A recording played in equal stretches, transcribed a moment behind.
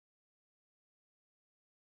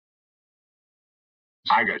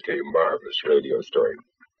I got to tell you a marvelous radio story.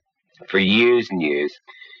 For years and years,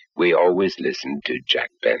 we always listened to Jack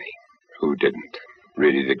Benny. Who didn't?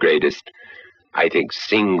 Really the greatest, I think,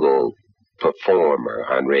 single performer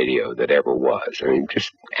on radio that ever was. I mean,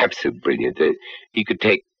 just absolutely brilliant. He could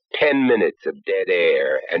take 10 minutes of dead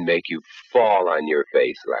air and make you fall on your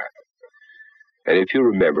face laughing. And if you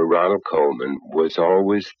remember, Ronald Coleman was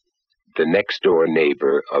always the next-door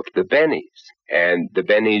neighbor of the Bennies. And the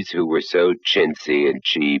Bennies, who were so chintzy and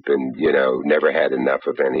cheap and, never had enough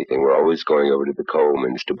of anything, were always going over to the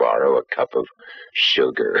Colemans to borrow a cup of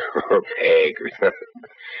sugar or a egg or something.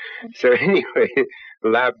 So anyway,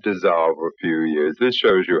 lap dissolved for a few years. This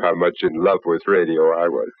shows you how much in love with radio I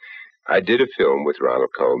was. I did a film with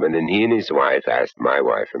Ronald Coleman, and he and his wife asked my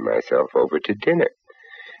wife and myself over to dinner.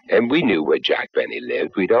 And we knew where Jack Benny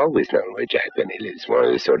lived. We'd always known where Jack Benny lives, one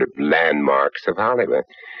of the sort of landmarks of Hollywood.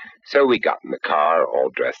 So we got in the car, all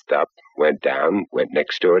dressed up, went down, went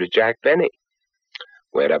next door to Jack Benny.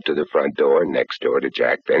 Went up to the front door, next door to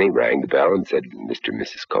Jack Benny, rang the bell and said, Mr. and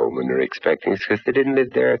Mrs. Coleman are expecting us, because they didn't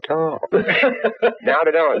live there at all. Not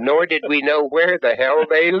at all, nor did we know where the hell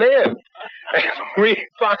they lived. And we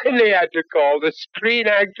finally had to call the Screen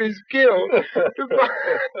Actors Guild to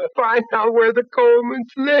find out where the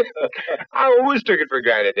Colemans lived. I always took it for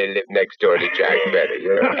granted they lived next door to Jack Benny,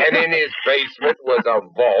 And in his basement was a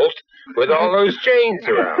vault with all those chains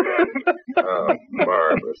around it. Oh,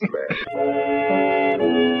 marvelous, man.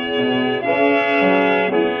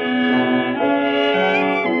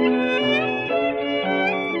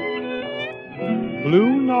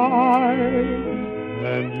 Blue night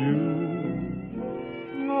and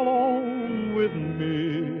you alone with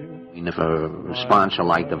me. And if a sponsor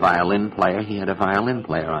liked the violin player, he had a violin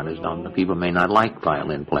player on his own. The people may not like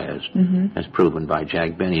violin players, as proven by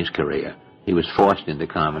Jack Benny's career. He was forced into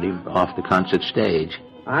comedy off the concert stage.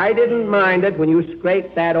 I didn't mind it when you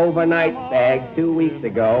scraped that overnight bag 2 weeks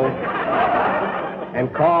ago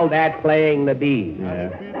and called that playing the bees. Yeah.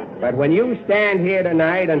 But when you stand here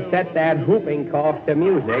tonight and set that whooping cough to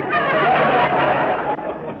music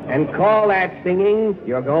and call that singing,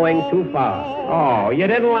 you're going too far. Oh, you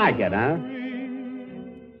didn't like it, huh?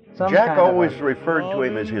 Jack always referred to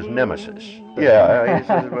him as his nemesis. Yeah, he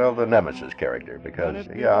says, well, the nemesis character, because,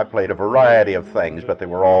 I played a variety of things, but they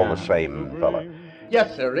were all the same fella.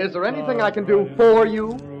 Yes, sir. Is there anything I can do for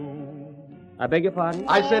you? I beg your pardon?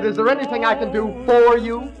 I said, is there anything I can do for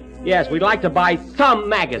you? Yes, we'd like to buy some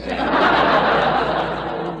magazine.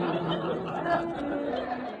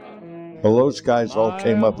 Well, those guys all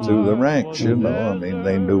came up through the ranks, I mean,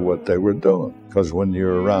 they knew what they were doing. Because when you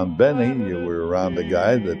were around Benny, you were around a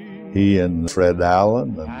guy that he and Fred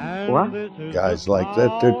Allen and what? Guys like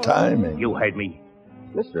that, they're timing. You heard me.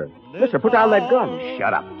 Mister, put down that gun.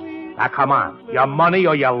 Shut up. Now, come on. Your money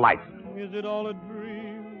or your life? Is it all a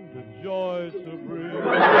dream, the joy supreme?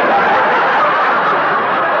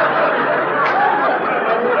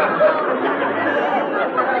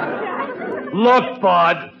 Look,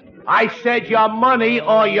 Bud. I said your money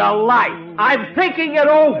or your life. I'm thinking it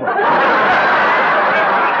over.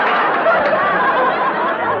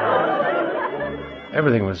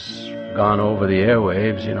 Everything was gone over the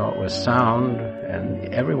airwaves, it was sound,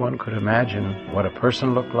 and everyone could imagine what a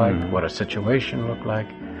person looked like, what a situation looked like,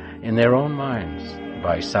 in their own minds,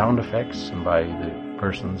 by sound effects and by the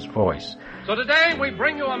person's voice. So today we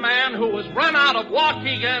bring you a man who was run out of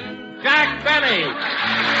Waukegan, Jack Benny.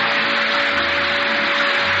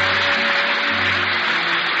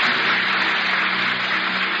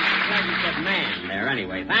 Man there,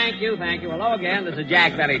 anyway. Thank you. Hello again. This is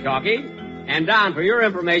Jack Benny talking. And, Don, for your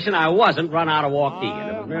information, I wasn't run out of Waukegan.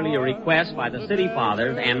 It was merely a request by the city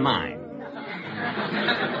fathers and mine.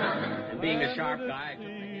 And being a sharp guy...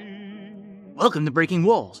 Welcome to Breaking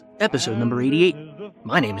Walls, episode number 88.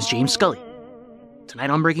 My name is James Scully. Tonight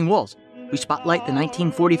on Breaking Walls, we spotlight the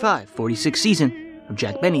 1945-46 season of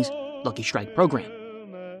Jack Benny's Lucky Strike program.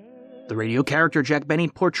 The radio character Jack Benny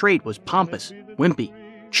portrayed was pompous, wimpy,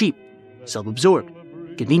 cheap, self-absorbed,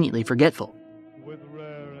 conveniently forgetful.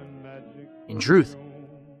 In truth,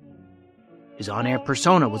 his on-air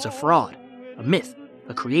persona was a fraud, a myth,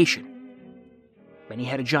 a creation. Benny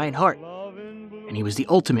had a giant heart, and he was the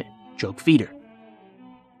ultimate joke feeder.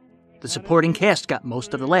 The supporting cast got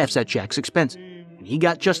most of the laughs at Jack's expense, and he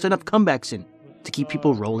got just enough comebacks in to keep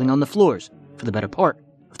people rolling on the floors for the better part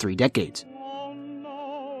of 3 decades.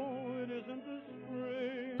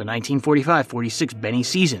 The 1945-46 Benny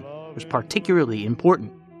season was particularly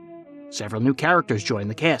important. Several new characters joined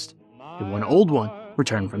the cast, and one old one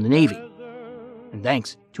returned from the Navy. And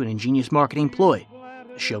thanks to an ingenious marketing ploy,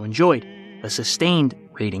 the show enjoyed a sustained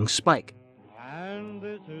ratings spike. And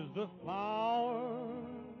this is the flower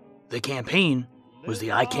The campaign was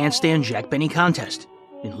the I Can't Stand Jack Benny contest,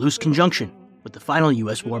 in loose conjunction with the final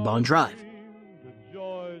U.S. war bond drive.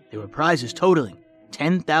 There were prizes totaling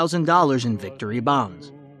 $10,000 in victory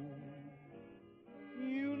bonds.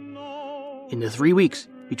 In the 3 weeks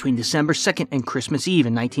between December 2nd and Christmas Eve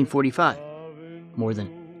in 1945, more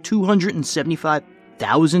than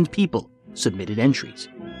 275,000 people submitted entries.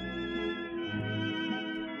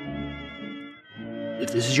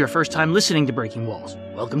 If this is your first time listening to Breaking Walls,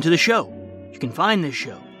 welcome to the show. You can find this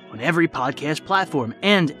show on every podcast platform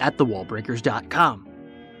and at thewallbreakers.com.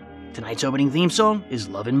 Tonight's opening theme song is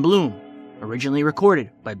Love in Bloom, originally recorded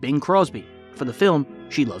by Bing Crosby for the film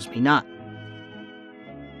She Loves Me Not.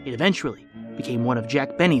 It eventually became one of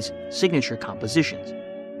Jack Benny's signature compositions.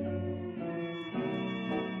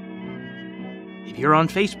 If you're on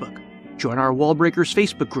Facebook, join our Wallbreakers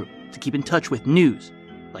Facebook group to keep in touch with news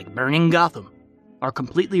like Burning Gotham, our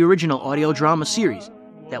completely original audio drama series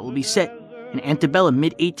that will be set in antebellum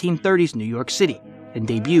mid-1830s New York City and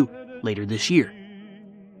debut later this year.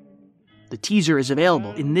 The teaser is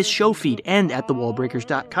available in this show feed and at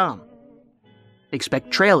thewallbreakers.com.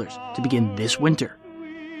 Expect trailers to begin this winter.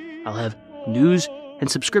 I'll have news and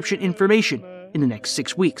subscription information in the next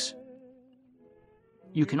 6 weeks.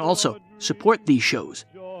 You can also support these shows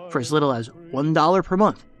for as little as $1 per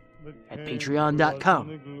month at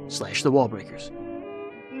patreon.com/thewallbreakers.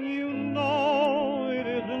 You know it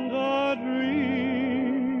isn't a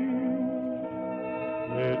dream.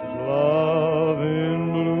 It's love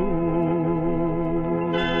in blue.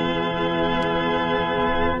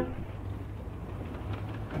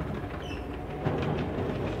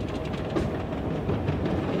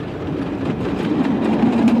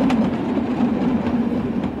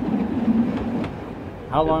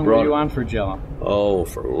 How long were you on for Jello? Oh,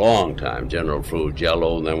 for a long time. General Fruit,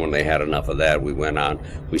 Jello, and then when they had enough of that, we went on.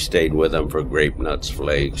 We stayed with them for grape nuts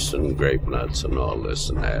flakes and grape nuts and all this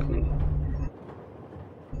and that. And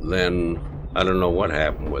then, I don't know what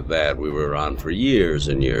happened with that. We were on for years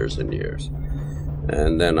and years and years.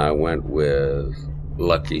 And then I went with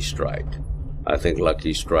Lucky Strike. I think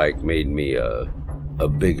Lucky Strike made me a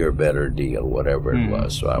bigger, better deal, whatever it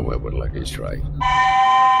was. So I went with Lucky Strike.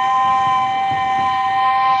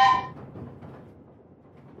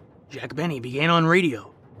 Jack Benny began on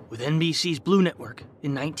radio with NBC's Blue Network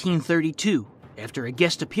in 1932 after a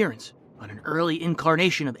guest appearance on an early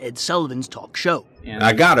incarnation of Ed Sullivan's talk show. And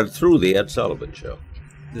I got it through the Ed Sullivan Show.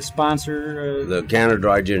 The sponsor? The Canada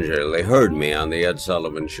Dry Ginger Ale. They heard me on the Ed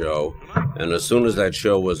Sullivan Show, and as soon as that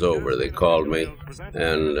show was over, they called me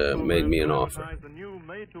and made me an offer.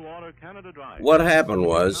 What happened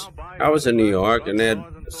was, I was in New York, and Ed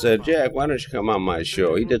said, Jack, why don't you come on my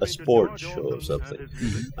show? He did a sports show or something.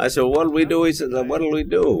 I said, what'll we do? He said, what'll we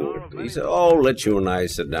do? He said, oh, let you and I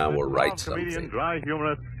sit down, we'll write something. Dry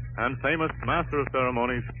humorist and famous master of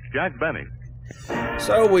ceremonies, Jack Benny.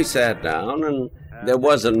 So we sat down, and there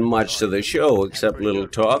wasn't much to the show except little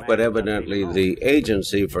talk, but evidently the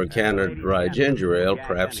agency for Canada Dry Ginger Ale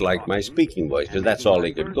perhaps liked my speaking voice, because that's all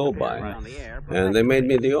he could go by. And they made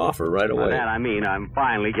me the offer right away. By that I mean I'm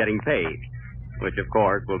finally getting paid, which of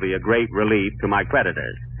course will be a great relief to my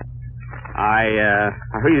creditors. I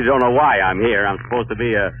really don't know why I'm here. I'm supposed to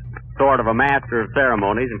be a sort of a master of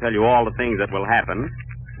ceremonies and tell you all the things that will happen,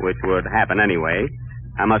 which would happen anyway.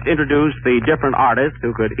 I must introduce the different artists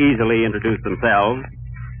who could easily introduce themselves,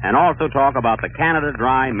 and also talk about the Canada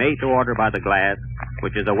Dry made to order by the glass,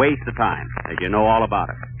 which is a waste of time, as you know all about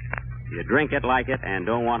it. You drink it, like it, and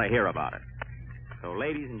don't want to hear about it. So,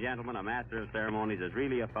 ladies and gentlemen, a master of ceremonies is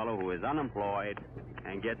really a fellow who is unemployed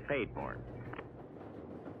and gets paid for it.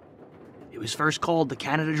 It was first called the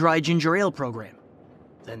Canada Dry Ginger Ale Program,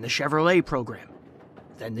 then the Chevrolet Program,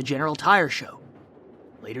 then the General Tire Show,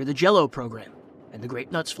 later the Jello Program, and the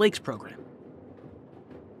Grape Nuts Flakes Program.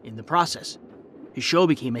 In the process, his show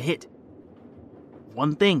became a hit.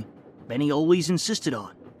 One thing Benny always insisted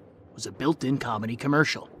on was a built-in comedy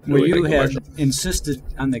commercial. Well, you had insisted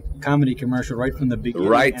on the comedy commercial right from the beginning.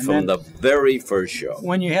 Right from the very first show.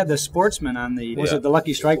 When you had the sportsmen on the, was it the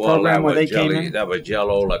Lucky Strike program where they came in? That was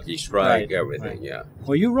Jello, Lucky Strike, everything, yeah.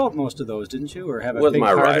 Well, you wrote most of those, didn't you? Or have a with big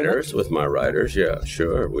my part writers, with my writers, yeah,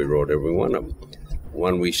 sure. We wrote every one of them.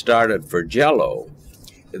 When we started for Jello,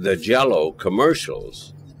 the Jello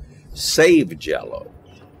commercials saved Jello,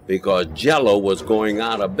 because Jello was going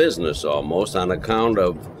out of business almost on account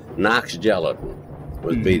of Knox Gelatin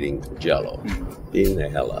was beating Jello, beating the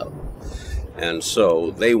hell out of them. And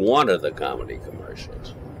so they wanted the comedy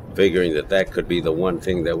commercials, figuring that that could be the one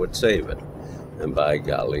thing that would save it. And by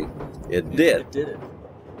golly, it did. It did it.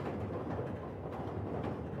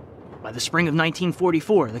 By the spring of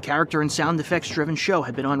 1944, the character and sound effects-driven show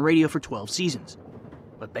had been on radio for 12 seasons,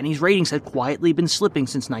 but Benny's ratings had quietly been slipping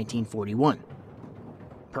since 1941.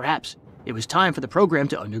 Perhaps it was time for the program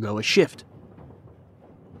to undergo a shift.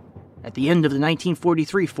 At the end of the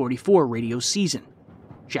 1943-44 radio season,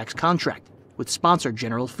 Jack's contract with sponsor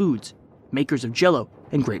General Foods, makers of Jell-O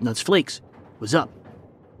and Grape Nuts Flakes, was up.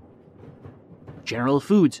 General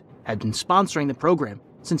Foods had been sponsoring the program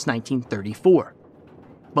since 1934,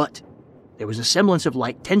 but there was a semblance of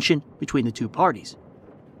light tension between the two parties.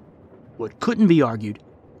 What couldn't be argued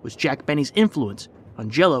was Jack Benny's influence on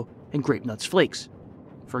Jell-O and Grape Nuts Flakes.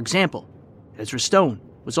 For example, Ezra Stone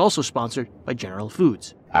was also sponsored by General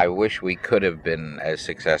Foods. I wish we could have been as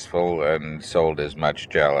successful and sold as much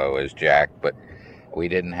Jell-O as Jack, but we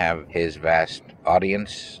didn't have his vast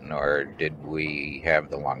audience, nor did we have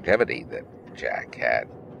the longevity that Jack had.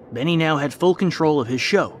 Benny now had full control of his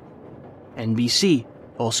show. NBC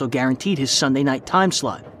also guaranteed his Sunday night time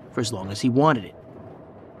slot for as long as he wanted it.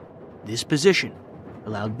 This position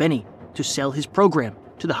allowed Benny to sell his program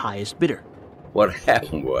to the highest bidder. What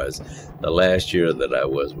happened was, the last year that I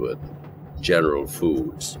was with General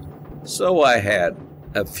Foods, so I had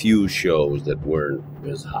a few shows that weren't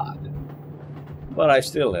as hot. But I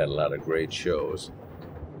still had a lot of great shows.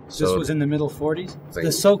 This was in the middle 40s?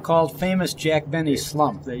 The so-called famous Jack Benny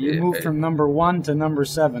slump, that you moved from number 1 to number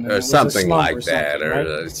 7. Or something like that, right?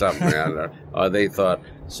 or something. Or they thought,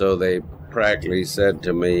 so they practically said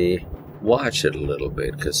to me, watch it a little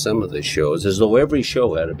bit, because some of the shows, as though every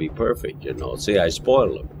show had to be perfect, you know. See, I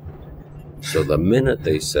spoiled them. So the minute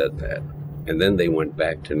they said that, and then they went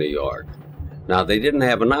back to New York. Now, they didn't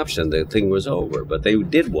have an option. The thing was over, but they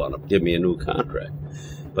did want to give me a new contract.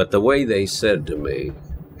 But the way they said to me,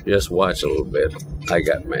 just watch a little bit, I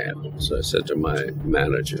got mad. So I said to my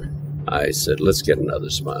manager, I said, let's get another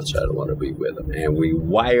sponsor. I don't want to be with them. And we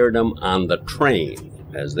wired them on the train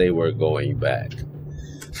as they were going back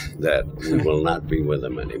that we will not be with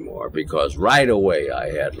them anymore, because right away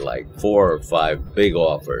I had like 4 or 5 big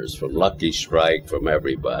offers from Lucky Strike, from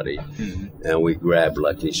everybody, and we grabbed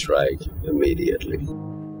Lucky Strike immediately.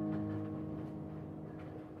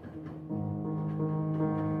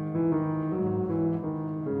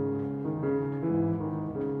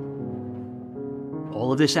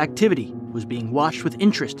 All of this activity was being watched with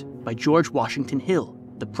interest by George Washington Hill,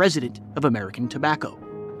 the president of American Tobacco.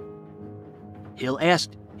 Hill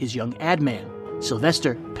asked his young ad man,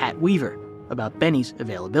 Sylvester Pat Weaver, about Benny's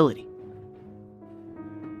availability.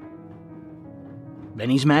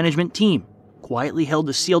 Benny's management team quietly held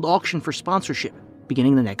a sealed auction for sponsorship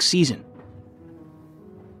beginning the next season.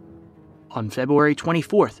 On February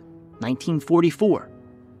 24th, 1944,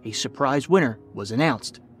 a surprise winner was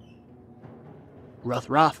announced.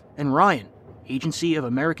 Ruth and Ryan, agency of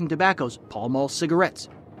American Tobacco's Pall Mall cigarettes,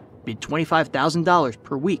 bid $25,000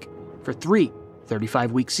 per week for 3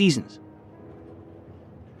 35-week seasons.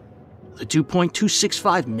 The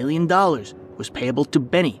 $2.265 million was payable to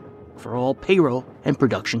Benny for all payroll and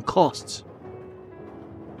production costs.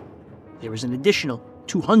 There was an additional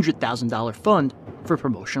 $200,000 fund for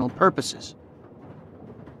promotional purposes.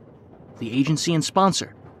 The agency and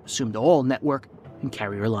sponsor assumed all network and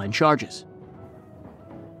carrier line charges.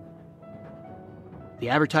 The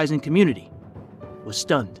advertising community was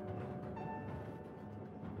stunned.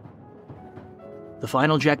 The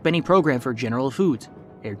final Jack Benny program for General Foods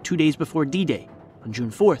aired 2 days before D-Day on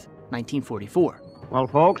June 4th, 1944. Well,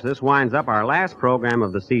 folks, this winds up our last program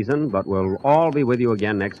of the season, but we'll all be with you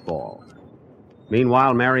again next fall.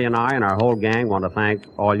 Meanwhile, Mary and I and our whole gang want to thank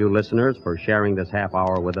all you listeners for sharing this half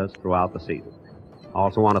hour with us throughout the season. I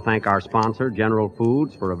also want to thank our sponsor, General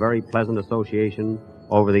Foods, for a very pleasant association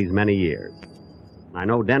over these many years. I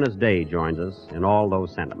know Dennis Day joins us in all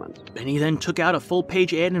those sentiments. Benny then took out a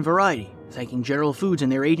full-page ad in Variety, thanking General Foods and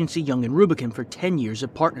their agency Young & Rubicam for 10 years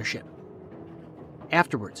of partnership.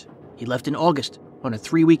 Afterwards, he left in August on a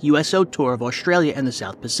 3-week USO tour of Australia and the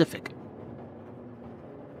South Pacific.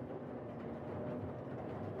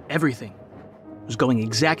 Everything was going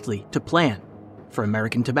exactly to plan for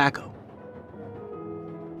American Tobacco.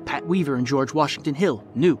 Pat Weaver and George Washington Hill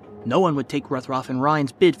knew no one would take Ruth and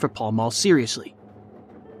Ryan's bid for Pall Mall seriously.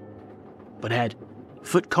 But had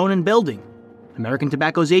Foote Conan Belding, American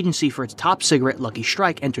Tobacco's agency for its top cigarette Lucky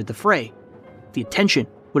Strike, entered the fray, the attention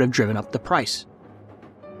would have driven up the price.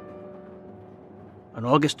 On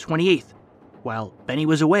August 28th, while Benny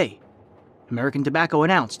was away, American Tobacco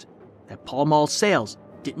announced that Pall Mall's sales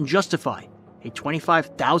didn't justify a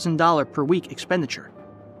 $25,000 per week expenditure.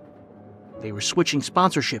 They were switching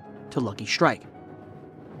sponsorship to Lucky Strike.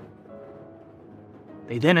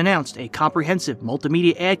 They then announced a comprehensive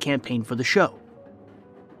multimedia ad campaign for the show.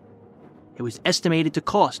 it was estimated to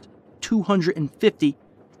cost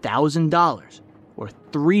 $250,000, or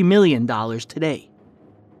 $3 million today.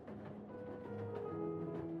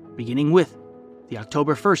 Beginning with the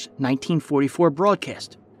October 1st, 1944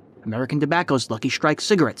 broadcast, American Tobacco's Lucky Strike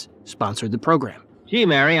cigarettes sponsored the program. Gee,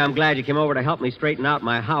 Mary, I'm glad you came over to help me straighten out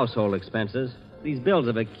my household expenses. These bills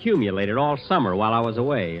have accumulated all summer while I was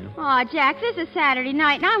away. Oh, Jack, this is Saturday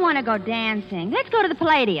night, and I want to go dancing. Let's go to the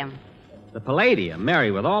Palladium. The Palladium?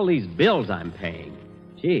 Mary, with all these bills I'm paying.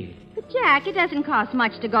 Gee. But, Jack, it doesn't cost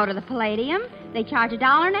much to go to the Palladium. They charge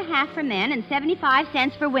 $1.50 for men and 75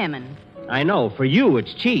 cents for women. I know. For you,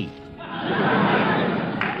 it's cheap.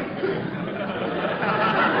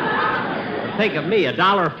 Think of me,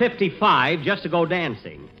 $1.55 just to go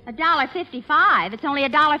dancing. $1.55? It's only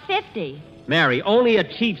 $1.50. Mary, only a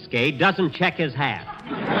cheapskate doesn't check his hat.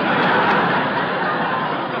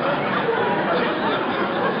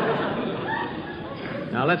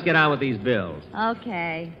 Now, let's get on with these bills.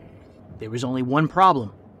 Okay. There was only one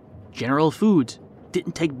problem. General Foods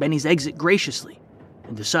didn't take Benny's exit graciously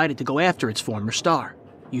and decided to go after its former star,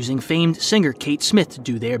 using famed singer Kate Smith to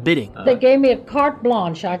do their bidding. They gave me a carte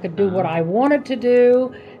blanche. I could do what I wanted to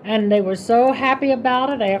do, and they were so happy about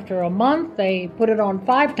it. After a month, they put it on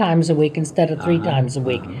 5 times a week instead of 3 times a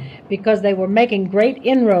week, because they were making great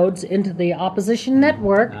inroads into the opposition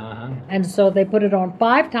network, and so they put it on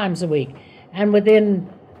 5 times a week. And within,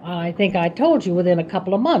 I think I told you, within a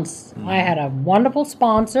couple of months, I had a wonderful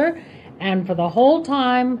sponsor, and for the whole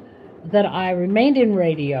time that I remained in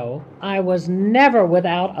radio, I was never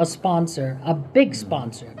without a sponsor, a big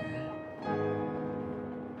sponsor.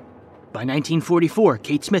 By 1944,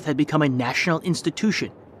 Kate Smith had become a national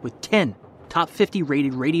institution with 10 top 50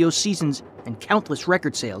 rated radio seasons and countless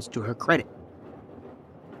record sales to her credit.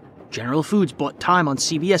 General Foods bought time on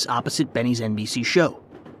CBS opposite Benny's NBC show.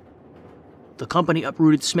 The company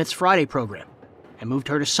uprooted Smith's Friday program and moved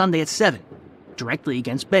her to Sunday at 7, directly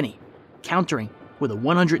against Benny, countering with a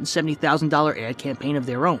 $170,000 ad campaign of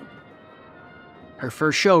their own. Her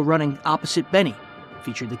first show running opposite Benny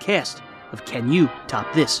featured the cast of Can You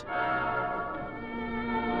Top This?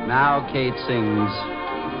 Now Kate sings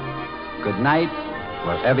Good Night,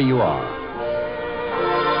 Wherever You Are.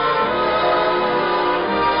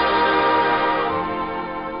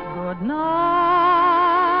 Good night,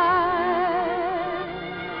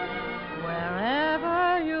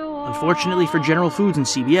 wherever you are. Unfortunately for General Foods and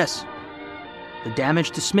CBS, the damage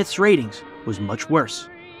to Smith's ratings was much worse.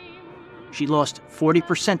 She lost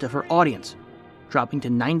 40% of her audience, dropping to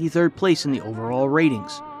 93rd place in the overall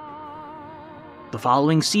ratings. The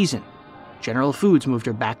following season, General Foods moved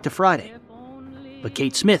her back to Friday, but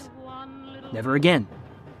Kate Smith never again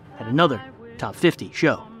had another top 50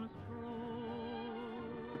 show.